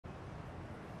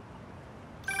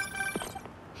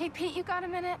Hey, Pete, you got a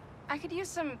minute? I could use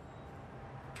some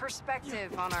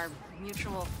perspective on our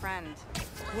mutual friend.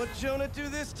 What'd Jonah do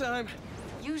this time?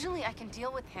 Usually I can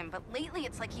deal with him, but lately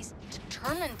it's like he's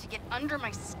determined to get under my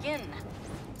skin.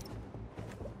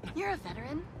 You're a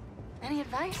veteran. Any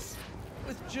advice?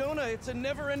 With Jonah, it's a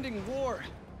never-ending war.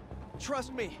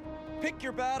 Trust me, pick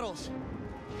your battles.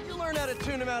 You'll learn how to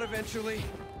tune him out eventually.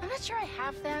 I'm not sure I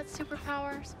have that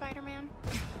superpower, Spider-Man.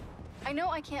 I know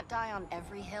I can't die on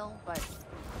every hill, but...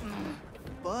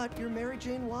 But you're Mary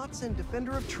Jane Watson,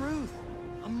 Defender of Truth.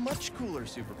 A much cooler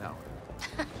superpower.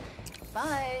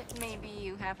 But maybe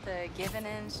you have to give an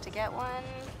inch to get one?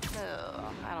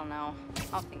 Ugh, I don't know.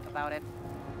 I'll think about it.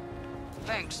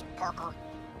 Thanks, Parker.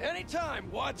 Anytime,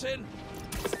 Watson.